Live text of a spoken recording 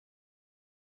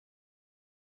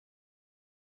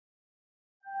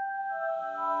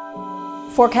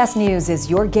Forecast News is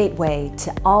your gateway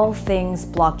to all things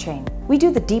blockchain. We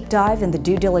do the deep dive and the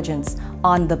due diligence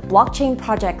on the blockchain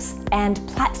projects and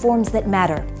platforms that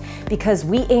matter, because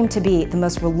we aim to be the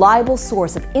most reliable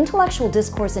source of intellectual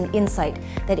discourse and insight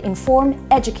that inform,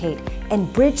 educate,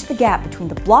 and bridge the gap between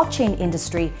the blockchain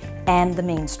industry and the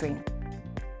mainstream.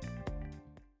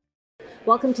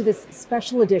 Welcome to this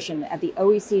special edition at the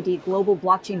OECD Global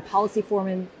Blockchain Policy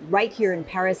Forum right here in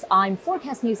Paris. I'm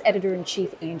Forkast.News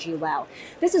Editor-in-Chief Angie Lau.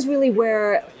 This is really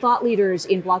where thought leaders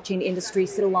in blockchain industry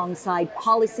sit alongside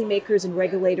policymakers and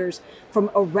regulators from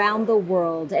around the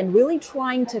world and really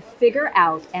trying to figure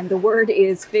out, and the word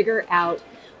is figure out,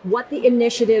 what the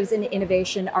initiatives and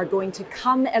innovation are going to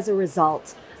come as a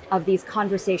result of these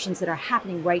conversations that are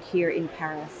happening right here in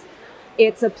Paris.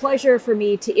 It's a pleasure for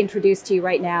me to introduce to you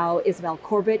right now Isabelle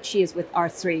Corbett. She is with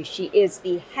R3. She is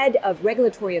the head of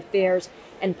regulatory affairs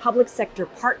and public sector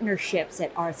partnerships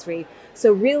at R3.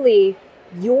 So really,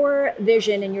 your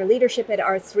vision and your leadership at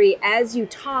R3 as you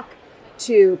talk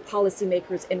to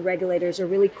policymakers and regulators are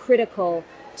really critical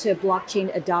to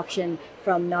blockchain adoption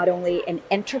from not only an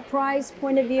enterprise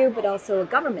point of view, but also a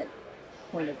government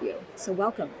point of view. So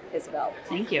welcome, Isabelle.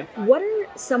 Thank you. What are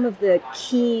some of the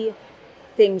key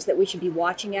things that we should be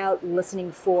watching out,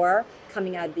 listening for,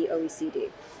 coming out of the OECD?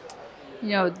 You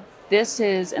know, this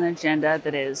is an agenda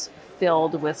that is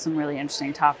filled with some really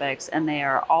interesting topics, and they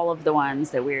are all of the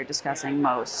ones that we're discussing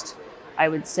most. I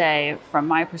would say, from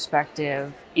my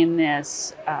perspective, in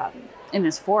this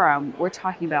forum, we're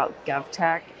talking about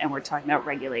GovTech and we're talking about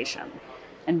regulation.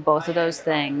 And both of those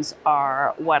things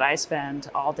are what I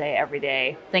spend all day, every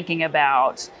day thinking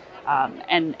about,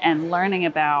 and learning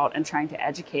about and trying to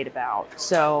educate about.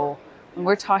 So when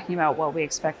we're talking about what we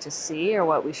expect to see or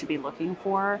what we should be looking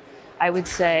for, I would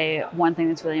say one thing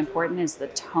that's really important is the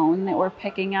tone that we're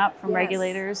picking up from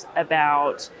regulators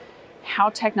about how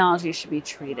technology should be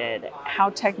treated, how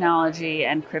technology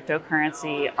and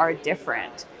cryptocurrency are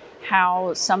different,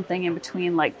 how something in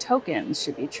between like tokens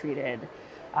should be treated.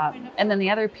 And then the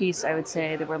other piece I would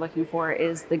say that we're looking for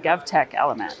is the GovTech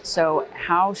element. So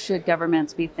how should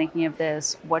governments be thinking of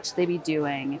this? What should they be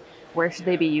doing? Where should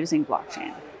they be using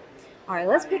blockchain? All right,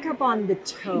 let's pick up on the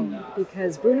tone,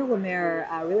 because Bruno Maire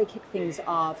really kicked things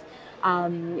off.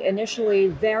 Initially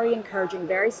very encouraging,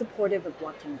 very supportive of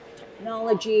blockchain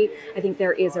technology. I think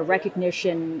there is a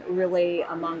recognition really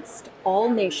amongst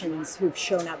all nations who've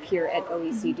shown up here at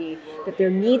OECD that there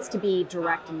needs to be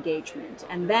direct engagement.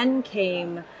 And then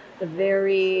came the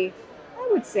very, I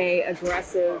would say,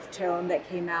 aggressive tone that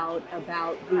came out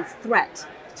about the threat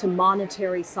to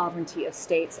monetary sovereignty of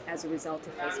states as a result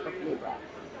of Facebook Libra.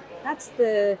 That's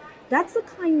the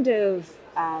kind of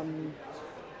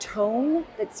tone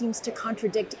that seems to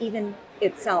contradict even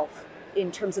itself in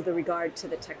terms of the regard to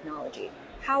the technology.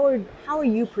 How are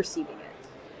you perceiving it?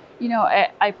 You know,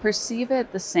 I perceive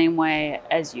it the same way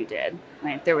as you did.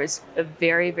 Right? There was a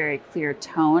very, very clear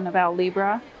tone about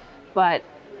Libra, but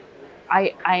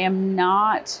I am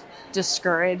not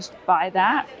discouraged by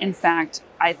that. In fact,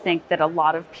 I think that a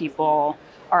lot of people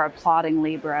are applauding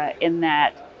Libra in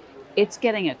that it's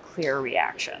getting a clear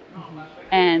reaction.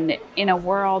 And in a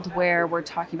world where we're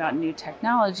talking about new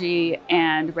technology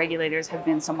and regulators have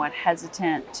been somewhat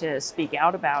hesitant to speak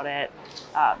out about it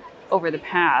over the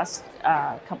past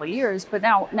couple of years, but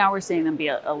now we're seeing them be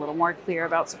a little more clear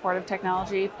about supportive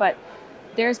technology. But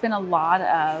there's been a lot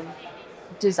of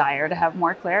desire to have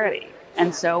more clarity.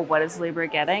 And so what is Libra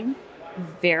getting?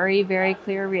 Very, very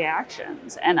clear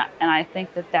reactions. And I think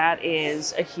that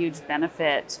is a huge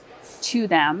benefit to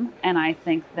them, and I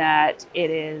think that it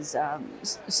is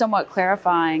somewhat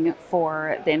clarifying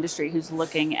for the industry who's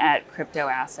looking at crypto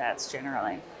assets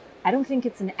generally. I don't think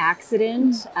it's an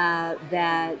accident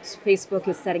that Facebook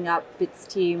is setting up its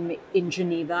team in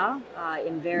Geneva,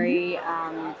 in very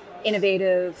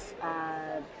innovative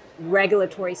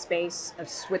regulatory space of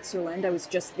Switzerland. I was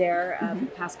just there the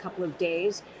past couple of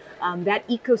days. That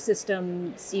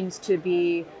ecosystem seems to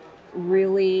be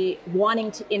really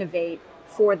wanting to innovate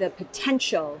for the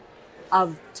potential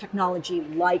of technology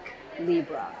like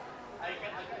Libra.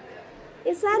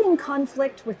 Is that in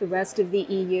conflict with the rest of the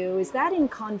EU? Is that in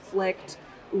conflict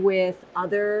with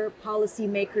other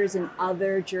policymakers in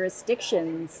other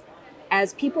jurisdictions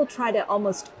as people try to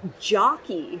almost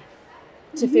jockey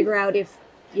to figure out if,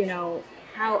 you know,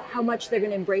 how much they're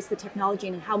going to embrace the technology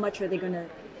and how much are they going to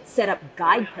set up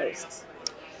guideposts?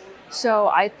 So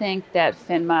I think that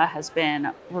FINMA has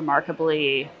been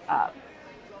remarkably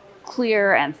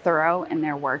clear and thorough in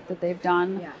their work that they've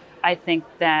done. Yeah. I think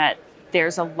that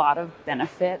there's a lot of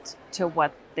benefit to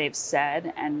what they've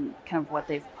said and kind of what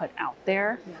they've put out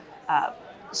there. Yeah.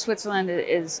 Switzerland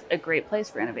is a great place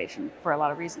for innovation for a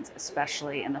lot of reasons,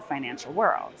 especially in the financial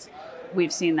world.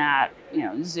 We've seen that,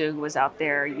 Zug was out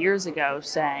there years ago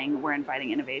saying we're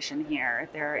inviting innovation here.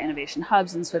 There are innovation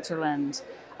hubs in Switzerland.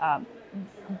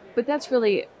 But that's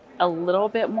really a little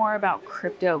bit more about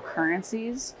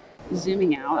cryptocurrencies.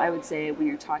 Zooming out, I would say when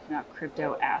you're talking about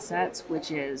crypto assets, which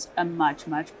is a much,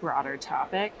 much broader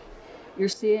topic, you're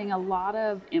seeing a lot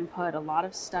of input, a lot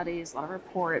of studies, a lot of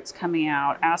reports coming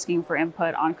out asking for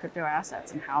input on crypto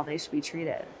assets and how they should be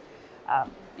treated.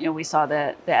 We saw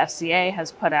that the FCA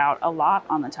has put out a lot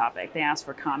on the topic. They asked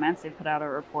for comments, they put out a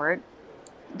report.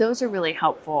 Those are really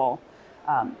helpful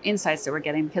insights that we're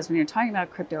getting, because when you're talking about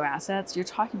crypto assets, you're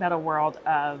talking about a world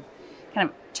of kind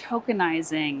of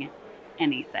tokenizing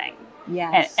anything.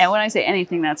 Yes. And when I say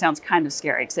anything, that sounds kind of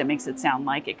scary because it makes it sound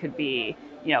like it could be,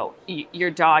 your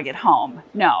dog at home.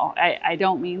 No, I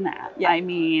don't mean that. Yeah. I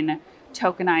mean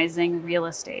tokenizing real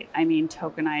estate. I mean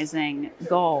tokenizing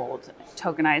gold,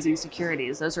 tokenizing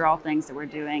securities. Those are all things that we're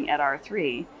doing at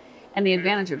R3. And the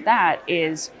advantage of that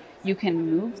is you can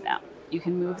move them. You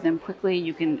can move them quickly.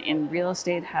 You can, in real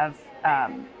estate, have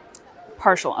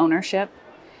partial ownership.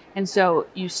 And so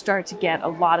you start to get a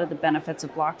lot of the benefits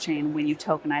of blockchain when you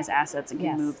tokenize assets and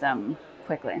can move them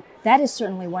quickly. That is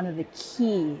certainly one of the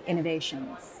key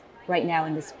innovations right now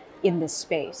in this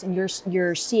space. And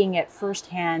you're seeing it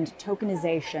firsthand,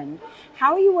 tokenization.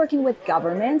 How are you working with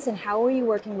governments and how are you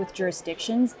working with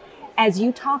jurisdictions as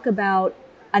you talk about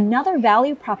another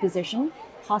value proposition,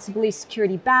 possibly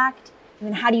security backed? And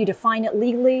then how do you define it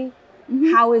legally?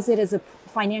 Mm-hmm. How is it as a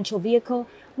financial vehicle?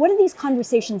 What are these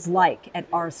conversations like at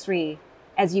R3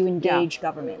 as you engage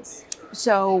governments?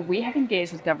 So we have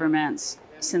engaged with governments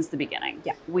since the beginning.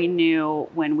 Yeah. We knew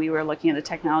when we were looking at the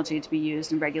technology to be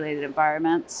used in regulated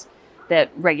environments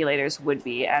that regulators would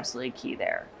be absolutely key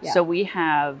there. Yeah. So we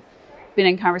have been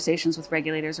in conversations with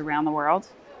regulators around the world.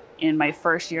 In my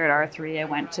first year at R3, I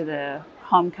went to the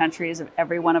home countries of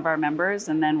every one of our members,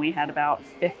 and then we had about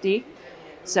 50.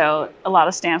 So a lot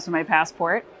of stamps on my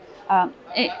passport.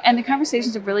 And the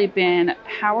conversations have really been,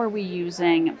 how are we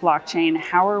using blockchain?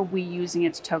 How are we using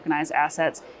it to tokenize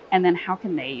assets? And then how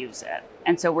can they use it?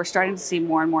 And so we're starting to see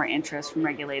more and more interest from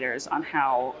regulators on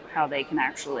how they can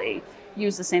actually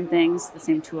use the same things, the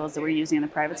same tools that we're using in the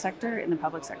private sector, in the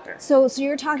public sector. So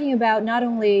you're talking about not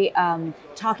only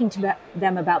talking to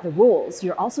them about the rules,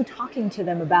 you're also talking to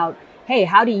them about, hey,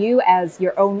 how do you as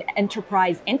your own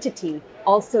enterprise entity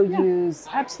also use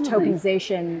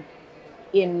tokenization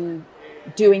in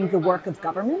doing the work of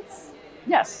governments?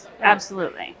 Yes,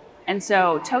 absolutely. And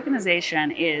so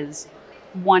tokenization is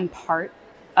one part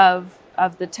of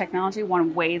the technology,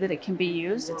 one way that it can be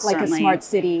used. It's like a smart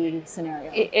city scenario.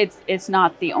 It's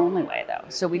not the only way, though.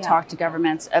 So we talk to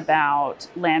governments about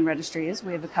land registries.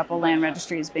 We have a couple land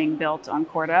registries being built on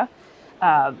Corda,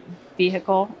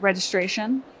 vehicle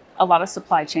registration, a lot of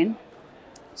supply chain.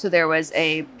 So there was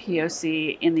a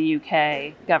POC in the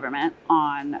UK government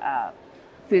on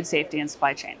food safety and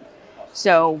supply chain.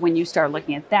 So when you start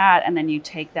looking at that, and then you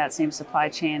take that same supply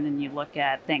chain and you look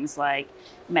at things like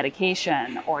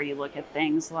medication, or you look at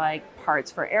things like parts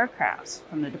for aircrafts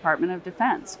from the Department of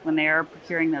Defense, when they are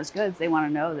procuring those goods, they want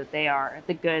to know that they are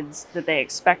the goods that they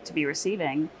expect to be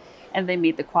receiving, and they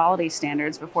meet the quality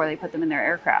standards before they put them in their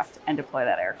aircraft and deploy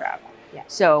that aircraft. Yeah.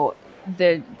 So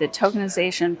the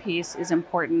tokenization piece is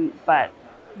important, but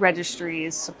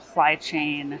registries, supply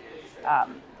chain,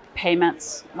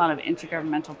 payments, a lot of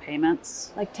intergovernmental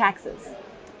payments. Like taxes.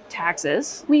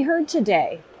 Taxes. We heard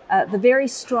today the very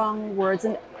strong words,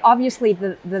 and obviously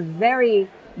the very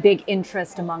big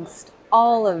interest amongst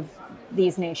all of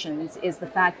these nations is the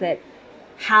fact that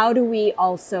how do we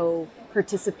also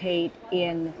participate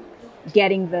in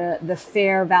getting the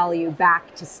fair value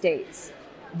back to states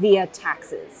via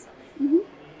taxes? Mm-hmm.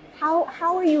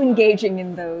 How are you engaging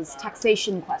in those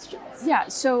taxation questions? Yeah,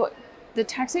 so the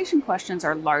taxation questions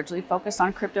are largely focused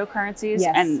on cryptocurrencies,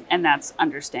 yes. and that's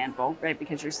understandable, right?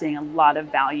 Because you're seeing a lot of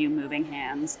value moving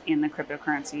hands in the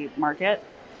cryptocurrency market.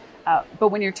 But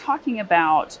when you're talking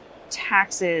about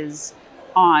taxes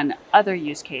on other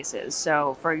use cases,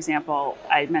 so for example,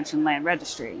 I mentioned land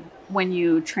registry. When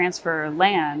you transfer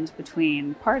land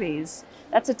between parties,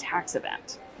 that's a tax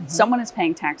event. Mm-hmm. Someone is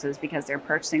paying taxes because they're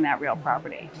purchasing that real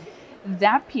property.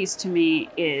 That piece to me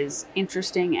is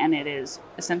interesting, and it is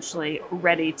essentially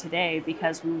ready today,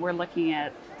 because when we're looking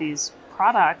at these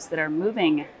products that are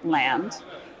moving land,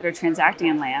 that are transacting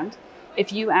in land,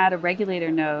 if you add a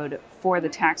regulator node for the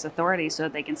tax authority so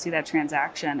that they can see that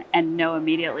transaction and know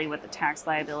immediately what the tax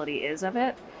liability is of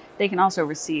it, they can also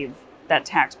receive that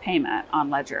tax payment on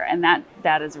ledger. And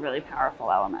that is a really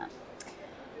powerful element.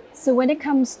 So when it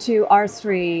comes to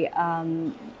R3,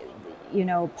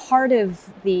 part of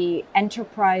the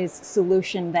enterprise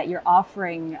solution that you're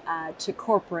offering to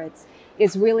corporates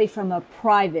is really from a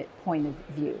private point of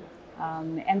view.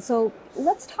 And so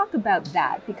let's talk about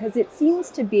that, because it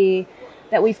seems to be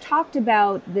that we've talked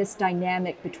about this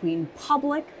dynamic between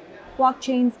public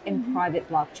blockchains and private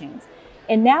blockchains.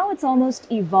 And now it's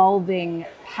almost evolving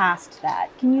past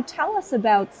that. Can you tell us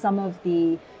about some of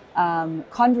the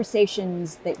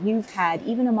conversations that you've had,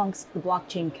 even amongst the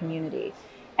blockchain community,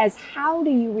 as how do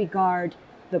you regard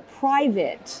the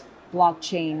private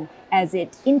blockchain as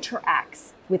it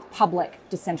interacts with public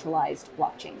decentralized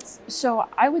blockchains? So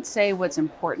I would say what's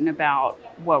important about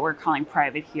what we're calling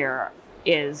private here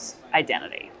is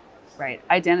identity, right?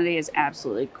 Identity is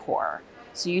absolutely core.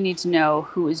 So you need to know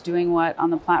who is doing what on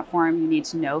the platform. You need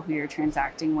to know who you're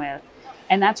transacting with.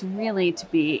 And that's really to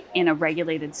be in a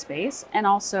regulated space and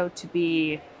also to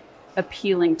be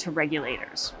appealing to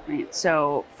regulators, right?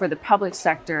 So for the public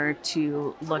sector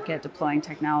to look at deploying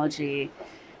technology,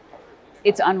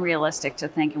 it's unrealistic to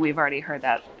think, and we've already heard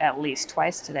that at least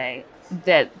twice today,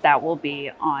 that will be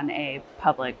on a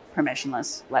public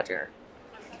permissionless ledger.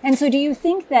 And so do you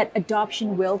think that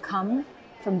adoption will come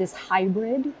from this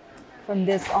hybrid, from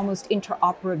this almost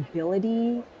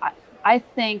interoperability? I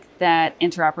think that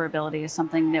interoperability is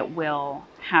something that will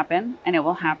happen, and it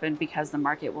will happen because the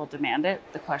market will demand it.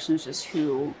 The question is just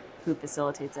who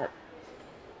facilitates it.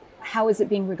 How is it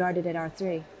being regarded at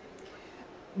R3?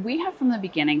 We have from the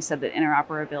beginning said that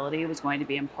interoperability was going to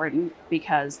be important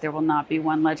because there will not be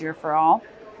one ledger for all.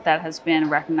 That has been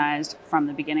recognized from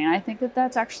the beginning. I think that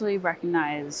that's actually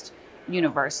recognized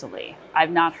universally.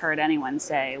 I've not heard anyone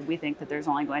say we think that there's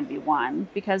only going to be one,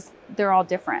 because they're all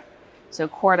different. So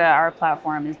Corda, our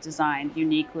platform, is designed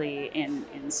uniquely in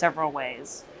several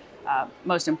ways.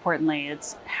 Most importantly,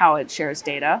 it's how it shares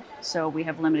data. So we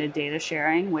have limited data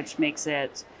sharing, which makes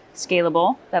it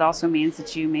scalable. That also means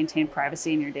that you maintain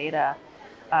privacy in your data.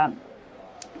 And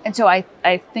so I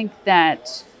think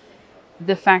that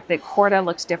the fact that Corda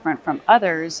looks different from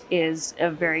others is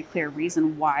a very clear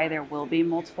reason why there will be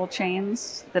multiple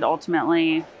chains that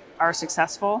ultimately are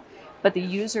successful. But the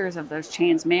users of those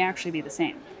chains may actually be the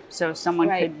same. So someone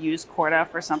could use Corda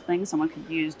for something, someone could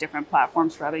use different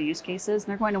platforms for other use cases, and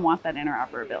they're going to want that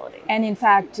interoperability. And in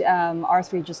fact,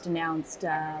 R3 just announced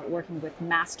working with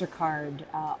MasterCard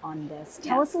on this.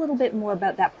 Tell us a little bit more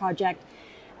about that project,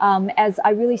 as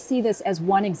I really see this as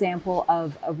one example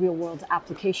of a real-world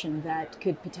application that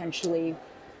could potentially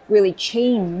really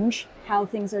change how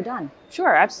things are done.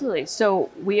 Sure, absolutely. So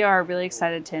we are really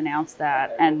excited to announce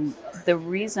that. And the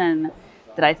reason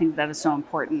that I think that is so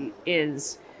important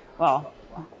is, well,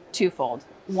 twofold.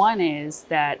 One is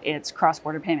that it's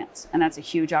cross-border payments, and that's a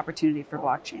huge opportunity for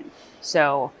blockchain.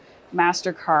 So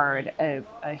MasterCard,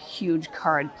 a huge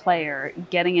card player,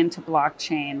 getting into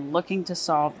blockchain, looking to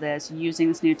solve this, using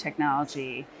this new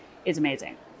technology is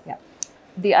amazing. Yeah.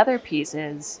 The other piece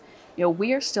is,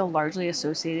 we are still largely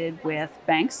associated with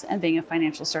banks and being a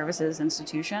financial services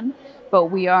institution, but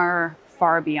we are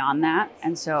far beyond that.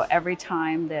 And so every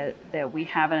time that we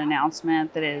have an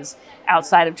announcement that is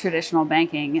outside of traditional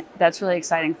banking, that's really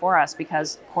exciting for us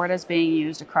because Corda is being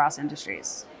used across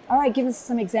industries. All right, give us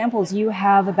some examples. You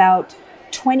have about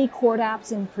 20 Corda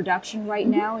apps in production right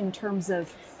now in terms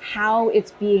of how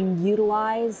it's being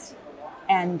utilized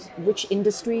and which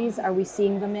industries are we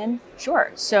seeing them in?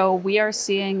 Sure. So we are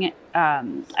seeing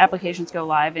applications go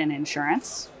live in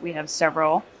insurance. We have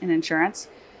several in insurance.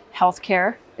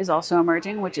 Healthcare is also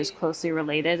emerging, which is closely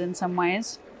related in some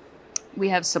ways. We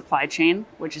have supply chain,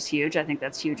 which is huge. I think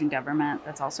that's huge in government.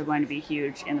 That's also going to be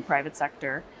huge in the private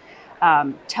sector.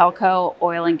 Telco,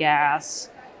 oil and gas,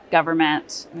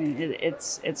 government. I mean,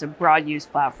 it's a broad use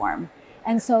platform.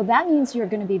 And so that means you're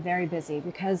going to be very busy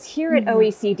because here at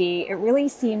OECD, it really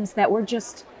seems that we're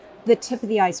just the tip of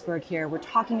the iceberg here. We're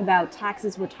talking about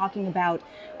taxes. We're talking about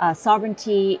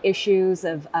sovereignty issues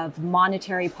of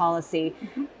monetary policy.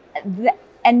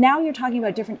 And now you're talking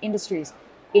about different industries,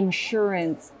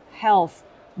 insurance, health.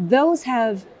 Those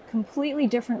have completely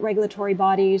different regulatory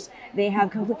bodies. They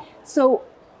have so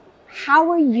how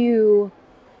are you,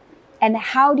 and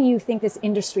how do you think this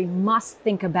industry must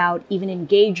think about even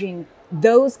engaging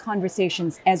those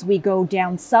conversations as we go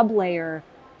down sub-layer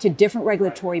to different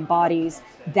regulatory bodies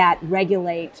that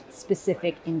regulate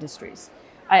specific industries?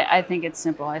 I think it's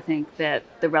simple. I think that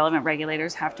the relevant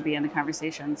regulators have to be in the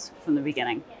conversations from the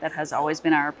beginning. That has always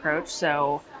been our approach.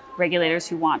 So regulators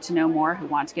who want to know more, who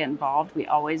want to get involved, we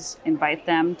always invite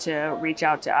them to reach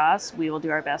out to us. We will do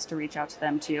our best to reach out to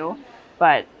them too.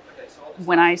 But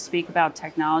when I speak about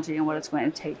technology and what it's going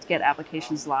to take to get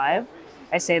applications live,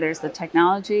 I say there's the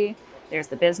technology, there's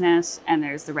the business, and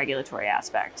there's the regulatory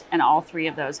aspect. And all three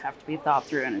of those have to be thought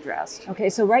through and addressed. Okay,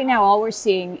 so right now all we're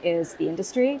seeing is the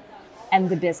industry and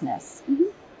the business.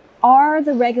 Are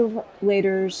the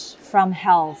regulators from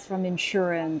health, from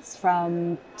insurance,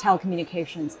 from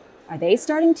telecommunications, are they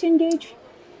starting to engage?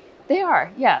 They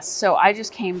are, yes. So I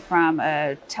just came from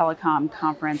a telecom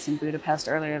conference in Budapest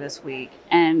earlier this week,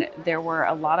 and there were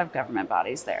a lot of government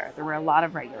bodies there. There were a lot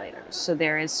of regulators. So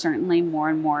there is certainly more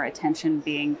and more attention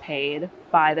being paid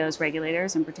by those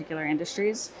regulators in particular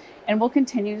industries. And we'll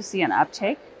continue to see an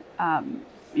uptake.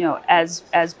 As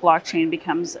blockchain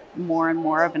becomes more and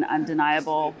more of an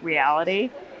undeniable reality,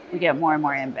 we get more and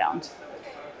more inbound.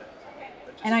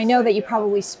 And I know that you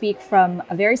probably speak from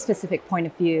a very specific point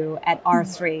of view at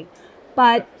R3,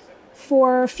 but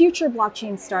for future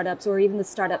blockchain startups or even the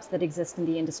startups that exist in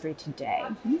the industry today,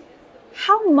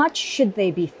 how much should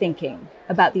they be thinking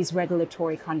about these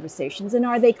regulatory conversations, and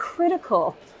are they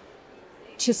critical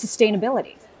to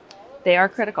sustainability? They are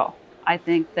critical. I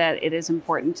think that it is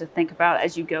important to think about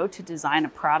as you go to design a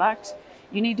product,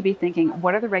 you need to be thinking,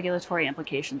 what are the regulatory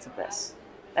implications of this?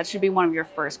 That should be one of your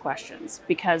first questions,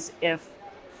 because if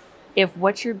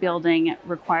what you're building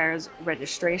requires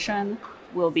registration,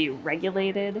 will be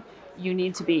regulated, you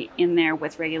need to be in there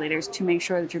with regulators to make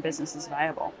sure that your business is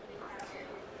viable.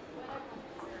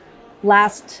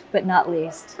 Last but not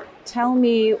least, tell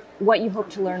me what you hope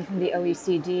to learn from the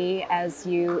OECD as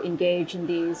you engage in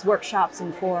these workshops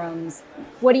and forums.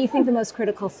 What do you think the most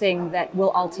critical thing that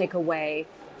we'll all take away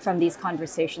from these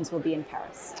conversations will be in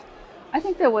Paris? I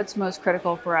think that what's most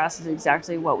critical for us is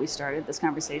exactly what we started this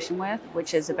conversation with,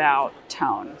 which is about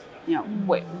tone.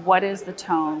 What is the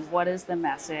tone? What is the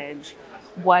message?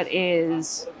 What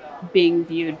is being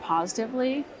viewed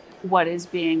positively? What is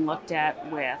being looked at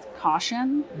with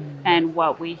caution? And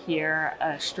what we hear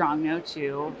a strong no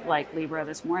to, like Libra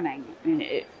this morning. I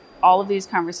mean, all of these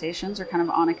conversations are kind of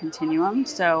on a continuum.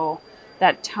 So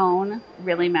that tone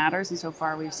really matters. And so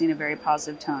far, we've seen a very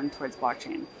positive tone towards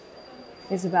blockchain.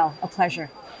 Isabelle, a pleasure.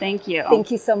 Thank you.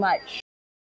 Thank you so much.